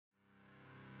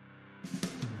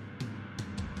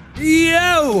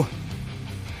Yo!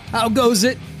 How goes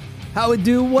it? How it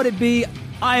do? What it be?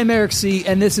 I am Eric C.,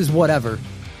 and this is Whatever,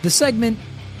 the segment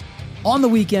on the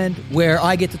weekend where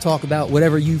I get to talk about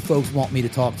whatever you folks want me to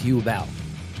talk to you about.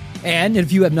 And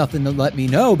if you have nothing to let me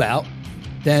know about,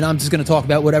 then I'm just going to talk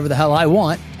about whatever the hell I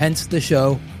want, hence the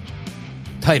show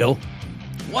title,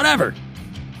 Whatever.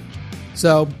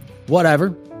 So, whatever.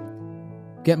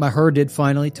 Get my hair did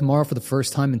finally tomorrow for the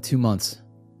first time in 2 months.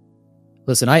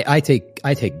 Listen, I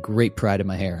take great pride in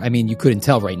my hair. I mean, you couldn't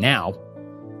tell right now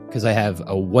because I have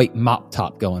a white mop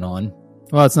top going on.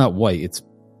 Well, it's not white. It's,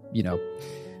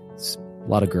 it's a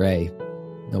lot of gray.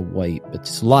 No white, but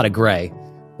just a lot of gray.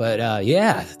 But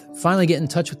yeah, finally get in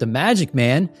touch with the Magic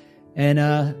Man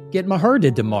and get my hair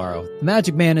did tomorrow. The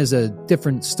Magic Man is a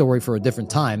different story for a different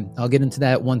time. I'll get into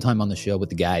that one time on the show with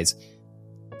the guys.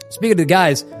 Speaking of the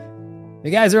guys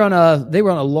are they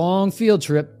were on a long field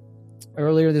trip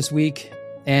earlier this week,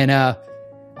 and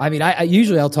I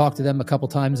usually I'll talk to them a couple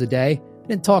times a day. I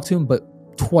didn't talk to them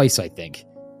but twice, I think,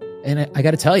 and I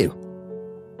got to tell you,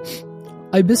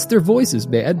 I missed their voices,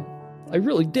 man. I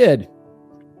really did.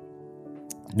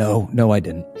 No, I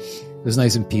didn't. It was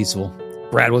nice and peaceful.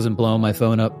 Brad wasn't blowing my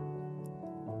phone up.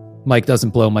 Mike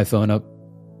doesn't blow my phone up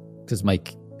because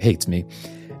Mike hates me.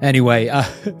 Anyway,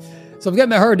 so I'm getting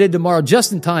my hair did tomorrow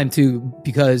just in time too,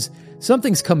 because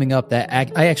something's coming up that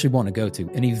I actually want to go to,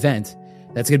 an event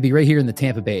that's going to be right here in the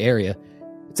Tampa Bay area.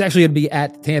 It's actually going to be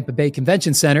at the Tampa Bay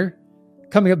Convention Center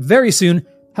coming up very soon.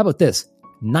 How about this?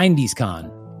 90s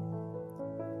Con.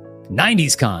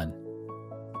 90s Con.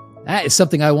 That is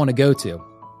something I want to go to.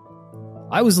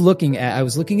 I was looking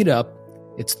it up.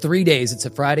 It's 3 days. It's a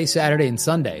Friday, Saturday, and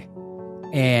Sunday.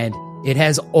 And it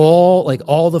has all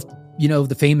the,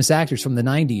 the famous actors from the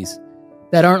 90s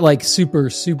that aren't like super,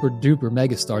 super duper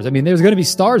mega stars. I mean, there's going to be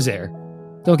stars there.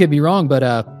 Don't get me wrong,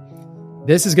 but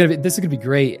this is going to be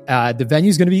great. The venue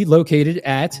is going to be located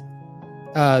at,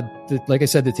 like I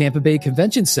said, the Tampa Bay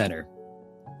Convention Center.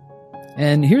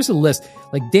 And here's a list.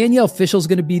 Like Danielle Fishel's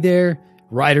going to be there.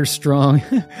 Ryder Strong.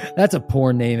 That's a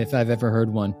porn name if I've ever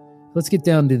heard one. Let's get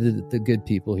down to the good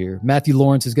people here. Matthew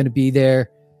Lawrence is going to be there.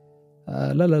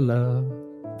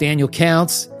 Daniel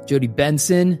Counts, Jodie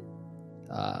Benson.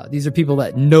 These are people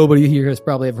that nobody here has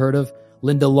probably ever heard of.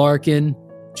 Linda Larkin,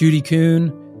 Judy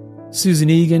Kuhn, Susan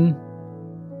Egan.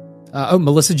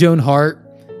 Melissa Joan Hart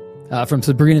from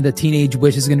Sabrina the Teenage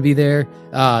Witch is going to be there.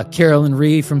 Carolyn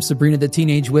Rhee from Sabrina the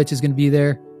Teenage Witch is going to be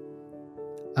there.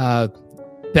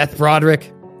 Beth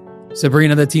Broderick,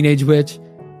 Sabrina the Teenage Witch.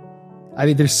 I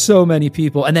mean, there's so many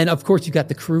people. And then, of course, you got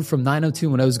the crew from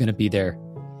 90210 is going to be there.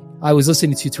 I was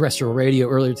listening to terrestrial radio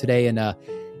earlier today, and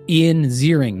Ian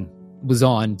Ziering was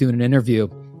on doing an interview.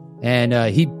 And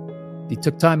he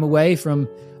took time away from,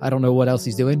 I don't know what else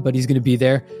he's doing, but he's going to be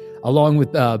there, along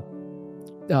with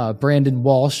Brandon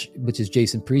Walsh, which is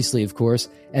Jason Priestley, of course.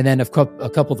 And then a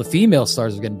couple of the female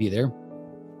stars are going to be there.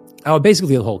 Oh,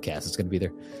 basically the whole cast is going to be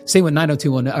there. Same with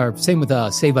 90210, or same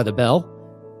with Saved by the Bell.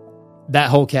 That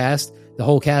whole cast, the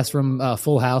whole cast from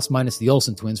Full House, minus the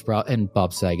Olsen twins and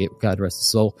Bob Saget, God rest his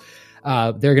soul.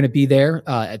 They're going to be there.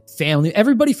 At family,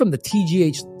 everybody from the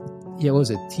TGIF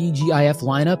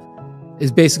lineup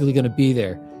is basically going to be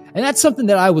there, and that's something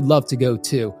that I would love to go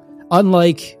to.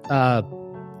 Unlike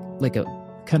like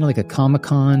a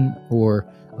Comic-Con or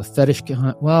a Fetish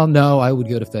Con. Well, no, I would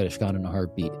go to Fetish Con in a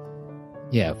heartbeat.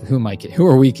 Yeah, who am I kidding? Who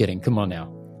are we kidding? Come on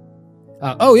now.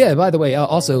 Oh, yeah, by the way,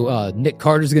 also Nick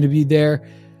Carter's going to be there.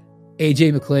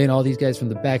 AJ McClain, all these guys from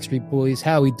the Backstreet Boys.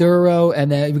 Howie Duro.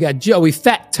 And then we got Joey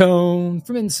Fatone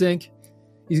from NSYNC.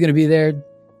 He's going to be there.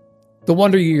 The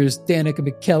Wonder Years, Danica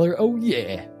McKellar. Oh,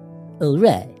 yeah. All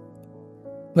right.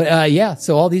 But, yeah,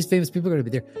 so all these famous people are going to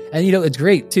be there. And, it's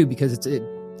great, too, because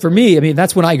for me, I mean,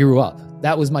 that's when I grew up.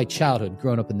 That was my childhood,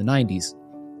 growing up in the 90s.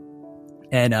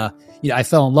 And, I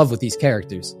fell in love with these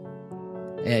characters.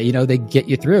 They get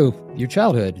you through your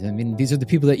childhood. I mean, these are the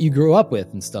people that you grew up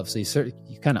with and stuff. So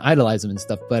you kind of idolize them and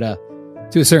stuff, but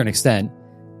to a certain extent.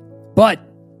 But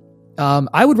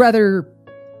I would rather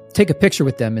take a picture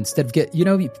with them instead of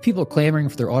people are clamoring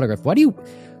for their autograph.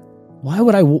 Why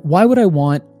would I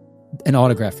want an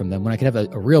autograph from them when I could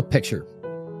have a real picture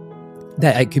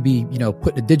that I could be,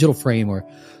 put in a digital frame or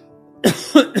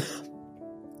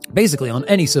basically on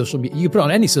any social media. You can put it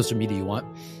on any social media you want.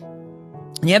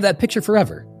 And you have that picture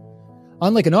forever.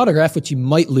 Unlike an autograph, which you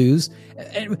might lose.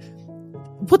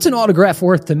 What's an autograph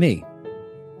worth to me?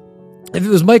 If it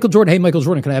was Michael Jordan, hey, Michael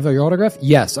Jordan, can I have your autograph?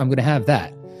 Yes, I'm going to have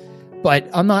that. But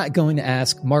I'm not going to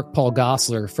ask Mark Paul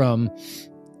Gosselaar from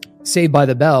Saved by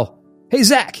the Bell, hey,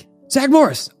 Zach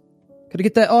Morris, Could I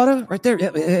get that auto right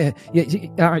there?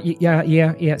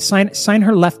 Yeah. Sign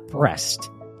her left breast.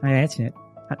 That's it.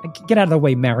 Get out of the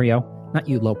way, Mario. Not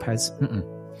you, Lopez.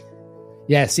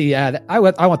 Yeah, see, I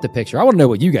want the picture. I want to know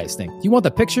what you guys think. Do you want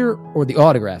the picture or the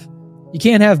autograph? You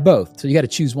can't have both, so you got to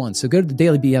choose one. So go to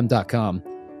thedailybm.com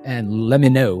and let me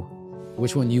know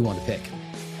which one you want to pick.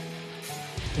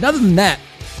 And other than that,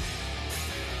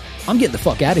 I'm getting the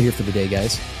fuck out of here for the day,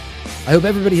 guys. I hope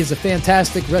everybody has a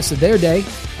fantastic rest of their day.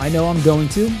 I know I'm going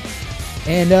to.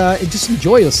 And just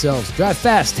enjoy yourselves. Drive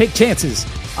fast. Take chances.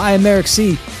 I am Eric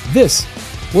C. This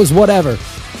was Whatever.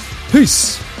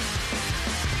 Peace.